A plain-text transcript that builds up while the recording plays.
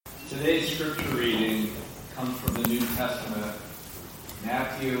Today's scripture reading comes from the New Testament,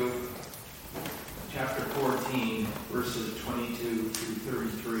 Matthew chapter 14, verses 22 through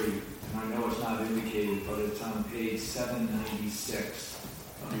 33. And I know it's not indicated, but it's on page 796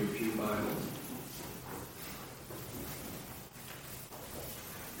 of your Pew Bible.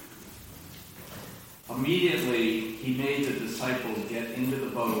 Immediately, he made the disciples get into the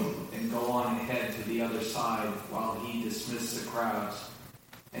boat and go on ahead to the other side while he dismissed the crowds.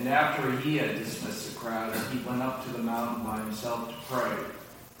 And after he had dismissed the crowds, he went up to the mountain by himself to pray.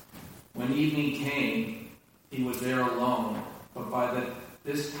 When evening came, he was there alone, but by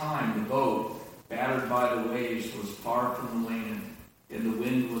this time the boat, battered by the waves, was far from the land, and the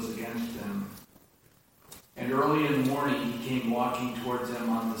wind was against them. And early in the morning he came walking towards them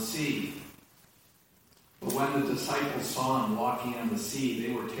on the sea. But when the disciples saw him walking on the sea,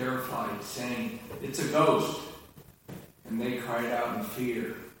 they were terrified, saying, "It's a ghost." And they cried out in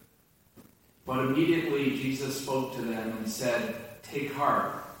fear. But immediately Jesus spoke to them and said, "Take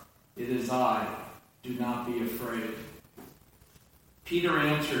heart, it is I. Do not be afraid." Peter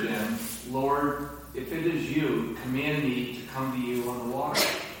answered him, "Lord, if it is you, command me to come to you on the water."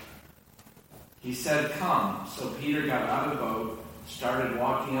 He said, "Come." So Peter got out of the boat, started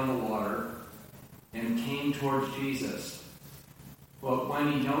walking on the water, and came towards Jesus. But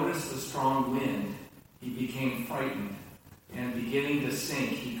when he noticed the strong wind, he became frightened, and beginning to sink,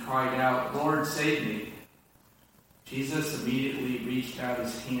 he cried out, "Lord, save me." Jesus immediately reached out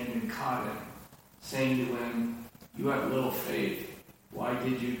his hand and caught him, saying to him, "You have little faith. Why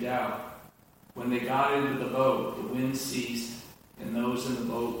did you doubt?" When they got into the boat, the wind ceased, and those in the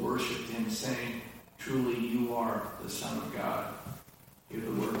boat worshipped him, saying, "Truly you are the Son of God." Hear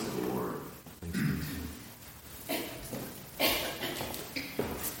the words of the Lord.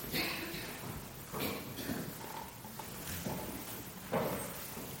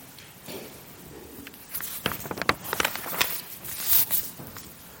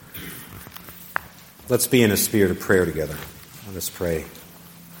 Let's be in a spirit of prayer together. Let us pray.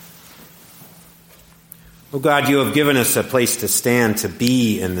 Oh God, you have given us a place to stand, to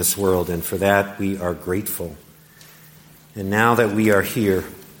be in this world, and for that we are grateful. And now that we are here,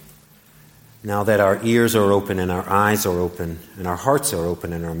 now that our ears are open and our eyes are open and our hearts are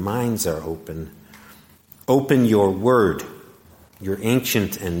open and our minds are open, open your word, your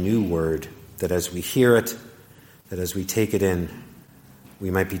ancient and new word, that as we hear it, that as we take it in,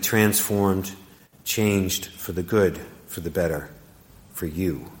 we might be transformed, changed for the good, for the better, for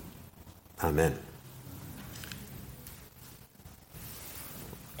you. Amen.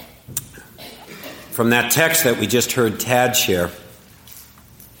 From that text that we just heard Tad share,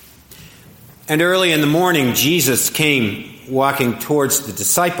 and early in the morning, Jesus came walking towards the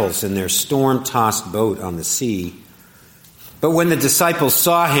disciples in their storm-tossed boat on the sea. But when the disciples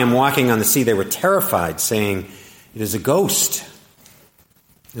saw him walking on the sea, they were terrified, saying, "It is a ghost."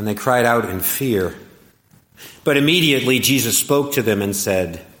 And they cried out in fear. But immediately Jesus spoke to them and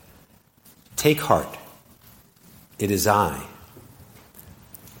said, "Take heart, it is I.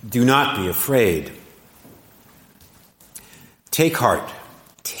 Do not be afraid." Take heart,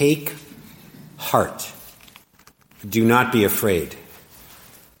 take heart. Do not be afraid.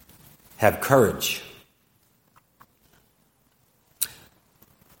 Have courage.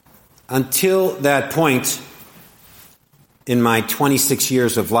 Until that point in my 26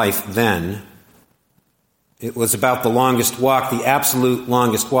 years of life then, it was about the longest walk, the absolute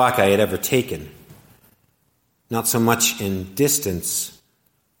longest walk I had ever taken. Not so much in distance,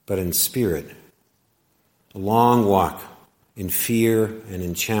 but in spirit. A long walk in fear and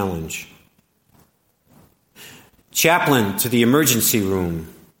in challenge. Chaplain to the emergency room,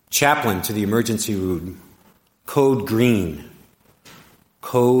 code green.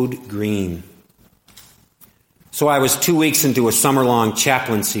 So I was 2 weeks into a summer-long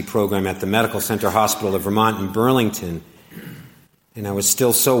chaplaincy program at the Medical Center Hospital of Vermont in Burlington, and I was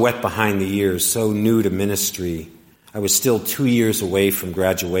still so wet behind the ears, so new to ministry. I was still 2 years away from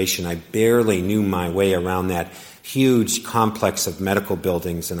graduation. I barely knew my way around that huge complex of medical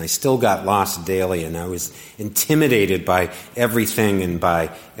buildings, and I still got lost daily, and I was intimidated by everything and by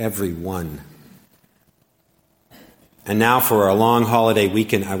everyone. And now for a long holiday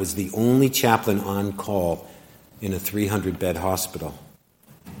weekend, I was the only chaplain on call in a 300-bed hospital.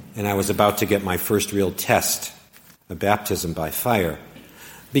 And I was about to get my first real test, a baptism by fire.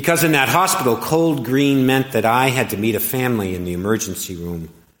 Because in that hospital, cold green meant that I had to meet a family in the emergency room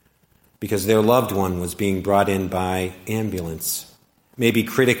because their loved one was being brought in by ambulance, maybe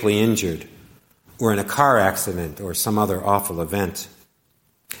critically injured, or in a car accident or some other awful event.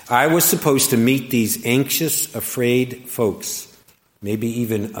 I was supposed to meet these anxious, afraid folks maybe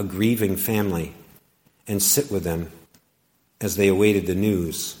even a grieving family, and sit with them as they awaited the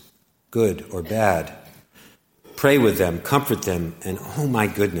news, good or bad. Pray with them, comfort them, and oh my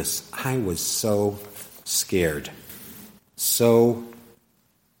goodness, I was so scared, so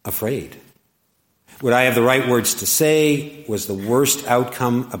afraid. Would I have the right words to say? Was the worst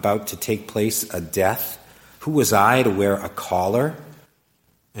outcome about to take place a death? Who was I to wear a collar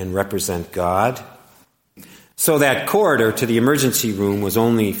and represent God? So that corridor to the emergency room was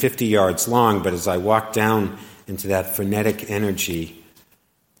only 50 yards long, but as I walked down into that frenetic energy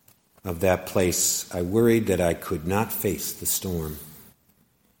of that place, I worried that I could not face the storm.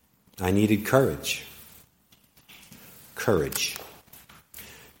 I needed courage. Courage.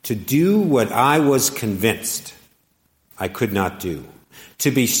 To do what I was convinced I could not do.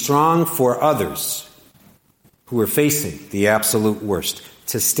 To be strong for others who were facing the absolute worst.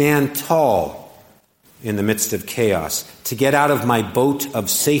 To stand tall in the midst of chaos. To get out of my boat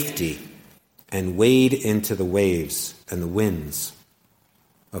of safety and wade into the waves and the winds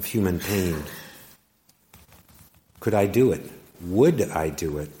of human pain. Could I do it? Would I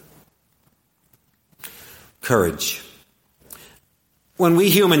do it? Courage. When we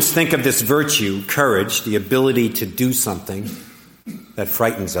humans think of this virtue, courage, the ability to do something that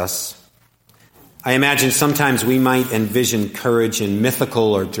frightens us, I imagine sometimes we might envision courage in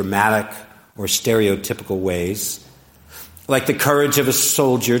mythical or dramatic or stereotypical ways, like the courage of a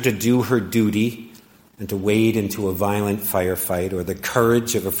soldier to do her duty and to wade into a violent firefight, or the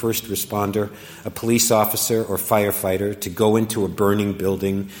courage of a first responder, a police officer or firefighter to go into a burning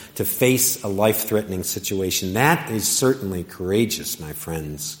building, to face a life-threatening situation. That is certainly courageous, my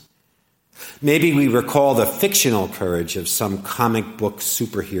friends. Maybe we recall the fictional courage of some comic book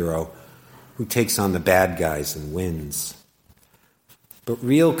superhero who takes on the bad guys and wins. But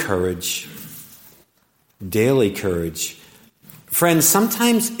real courage, daily courage, friends,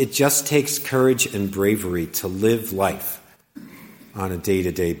 sometimes it just takes courage and bravery to live life on a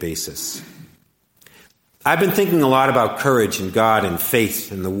day-to-day basis. I've been thinking a lot about courage and God and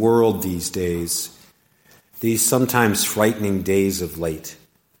faith in the world these days, these sometimes frightening days of late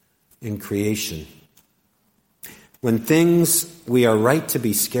in creation, when things we are right to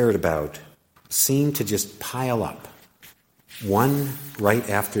be scared about seem to just pile up, one right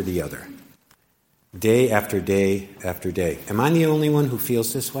after the other. Day after day after day. Am I the only one who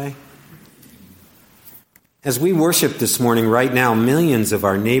feels this way? As we worship this morning, right now, millions of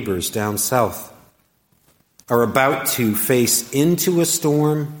our neighbors down south are about to face into a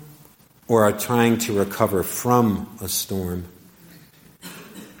storm or are trying to recover from a storm.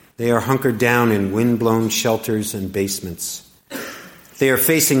 They are hunkered down in wind-blown shelters and basements. They are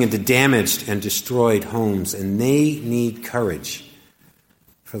facing into damaged and destroyed homes, and they need courage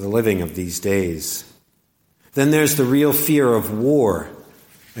for the living of these days. Then there's the real fear of war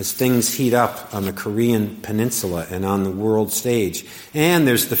as things heat up on the Korean peninsula and on the world stage. And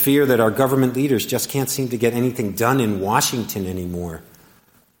there's the fear that our government leaders just can't seem to get anything done in Washington anymore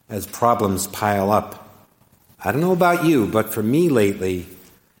as problems pile up. I don't know about you, but for me lately,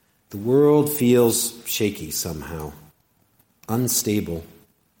 the world feels shaky somehow, unstable,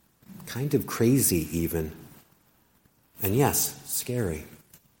 kind of crazy even, and yes, scary.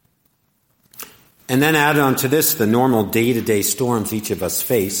 And then add on to this the normal day-to-day storms each of us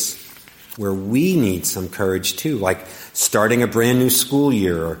face, where we need some courage too, like starting a brand new school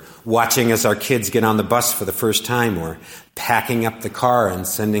year, or watching as our kids get on the bus for the first time, or packing up the car and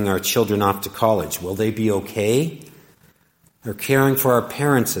sending our children off to college. Will they be okay? Or caring for our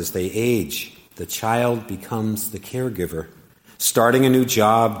parents as they age. The child becomes the caregiver. Starting a new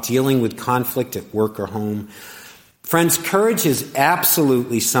job, dealing with conflict at work or home. Friends, courage is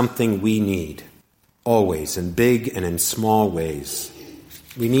absolutely something we need, always, in big and in small ways.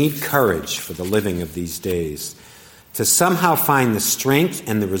 We need courage for the living of these days, to somehow find the strength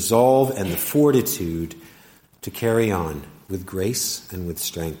and the resolve and the fortitude to carry on with grace and with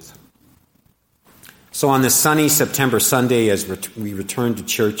strength. So on this sunny September Sunday, as we return to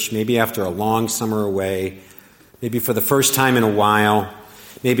church, maybe after a long summer away, maybe for the first time in a while,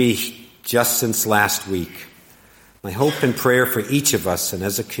 maybe just since last week, my hope and prayer for each of us and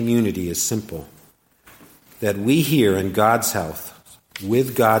as a community is simple: that we here in God's house,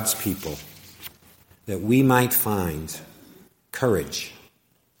 with God's people, that we might find courage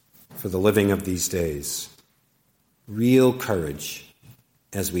for the living of these days. Real courage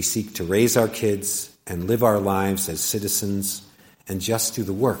as we seek to raise our kids and live our lives as citizens and just do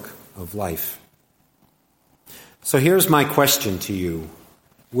the work of life. So here's my question to you.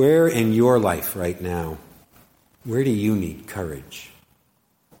 Where in your life right now, where do you need courage?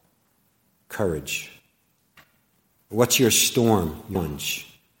 Courage. What's your storm lunge?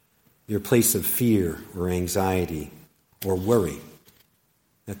 Your place of fear or anxiety or worry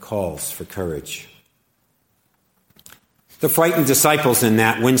that calls for courage? The frightened disciples in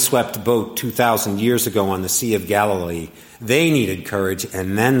that windswept boat 2,000 years ago on the Sea of Galilee, they needed courage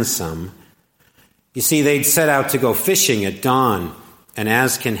and then some. You see, they'd set out to go fishing at dawn, and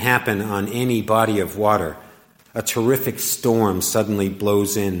as can happen on any body of water, a terrific storm suddenly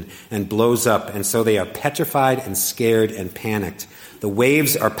blows in and blows up, and so they are petrified and scared and panicked. The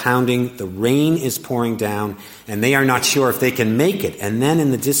waves are pounding, the rain is pouring down, and they are not sure if they can make it. And then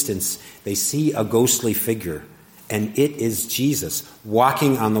in the distance, they see a ghostly figure, and it is Jesus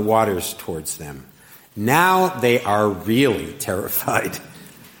walking on the waters towards them. Now they are really terrified.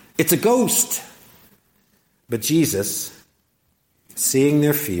 It's a ghost. But Jesus, seeing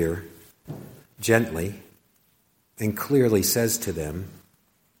their fear, gently and clearly says to them,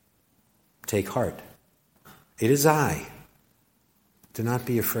 "Take heart. It is I. Do not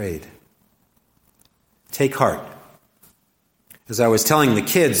be afraid." Take heart. As I was telling the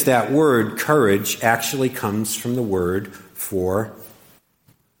kids, that word courage actually comes from the word for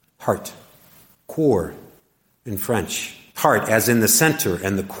heart, core in French. Heart as in the center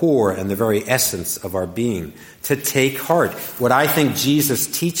and the core and the very essence of our being. To take heart. What I think Jesus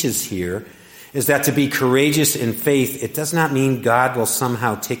teaches here is that to be courageous in faith, it does not mean God will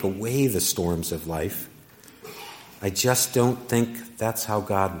somehow take away the storms of life. I just don't think that's how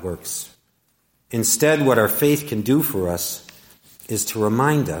God works. Instead, what our faith can do for us is to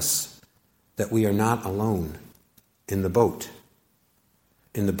remind us that we are not alone in the boat.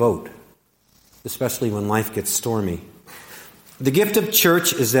 In the boat, especially when life gets stormy. The gift of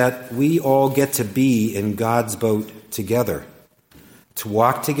church is that we all get to be in God's boat together, to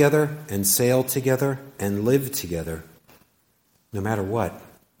walk together and sail together and live together, no matter what.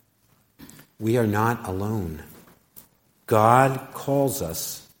 We are not alone. God calls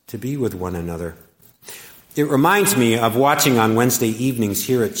us to be with one another. It reminds me of watching on Wednesday evenings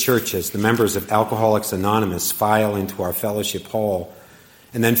here at church as the members of Alcoholics Anonymous file into our fellowship hall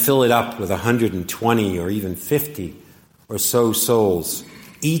and then fill it up with 120 or even 50 or so souls,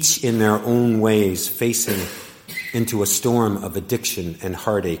 each in their own ways facing into a storm of addiction and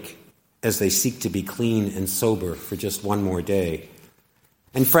heartache as they seek to be clean and sober for just one more day.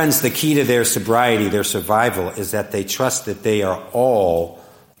 And friends, the key to their sobriety, their survival, is that they trust that they are all,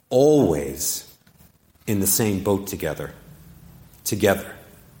 always in the same boat together.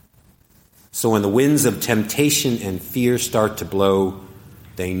 So when the winds of temptation and fear start to blow,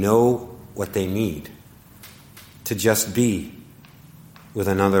 they know what they need. To just be with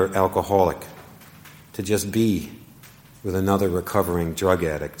another alcoholic, to just be with another recovering drug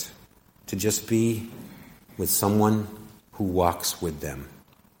addict, to just be with someone who walks with them.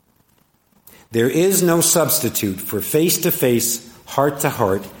 There is no substitute for face-to-face,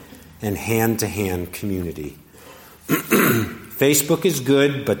 heart-to-heart, and hand-to-hand community. Facebook is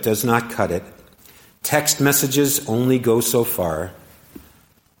good, but does not cut it. Text messages only go so far.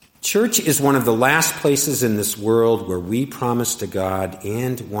 Church is one of the last places in this world where we promise to God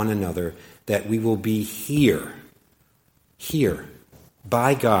and one another that we will be here,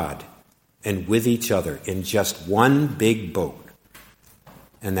 by God, and with each other in just one big boat.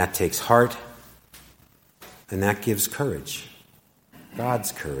 And that takes heart, and that gives courage,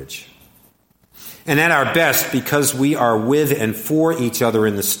 God's courage. And at our best, because we are with and for each other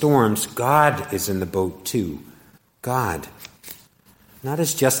in the storms, God is in the boat too. God. Not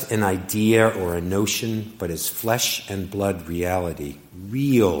as just an idea or a notion, but as flesh and blood reality.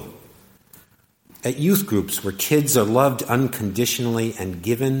 Real. At youth groups where kids are loved unconditionally and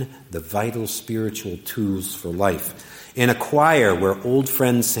given the vital spiritual tools for life. In a choir where old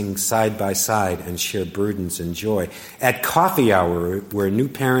friends sing side by side and share burdens and joy. At coffee hour where new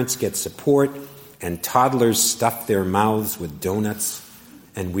parents get support and toddlers stuff their mouths with donuts,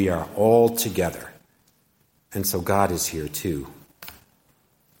 and we are all together. And so God is here too.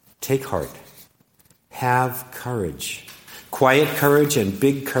 Take heart. Have courage. Quiet courage and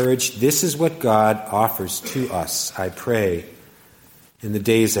big courage. This is what God offers to us, I pray, in the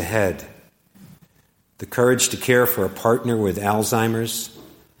days ahead. The courage to care for a partner with Alzheimer's.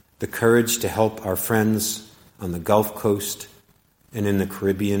 The courage to help our friends on the Gulf Coast and in the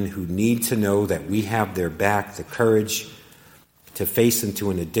Caribbean who need to know that we have their back. The courage to face into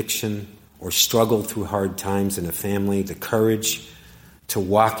an addiction or struggle through hard times in a family. The courage to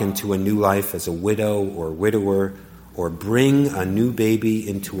walk into a new life as a widow or widower, or bring a new baby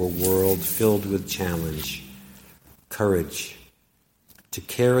into a world filled with challenge. Courage to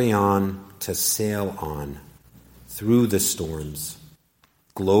carry on, to sail on through the storms,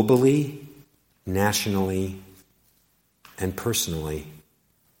 globally, nationally, and personally.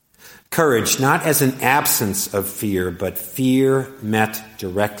 Courage, not as an absence of fear, but fear met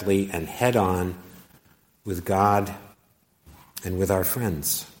directly and head on with God and with our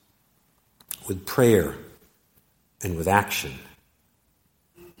friends, with prayer and with action.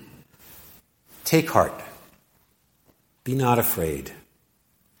 Take heart. Be not afraid.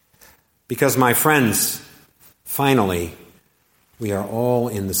 Because, my friends, finally, we are all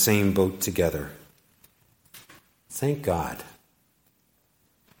in the same boat together. Thank God.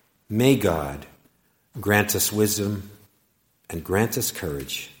 May God grant us wisdom and grant us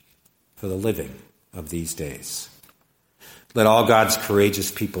courage for the living of these days. Let all God's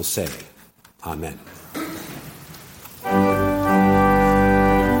courageous people say, Amen.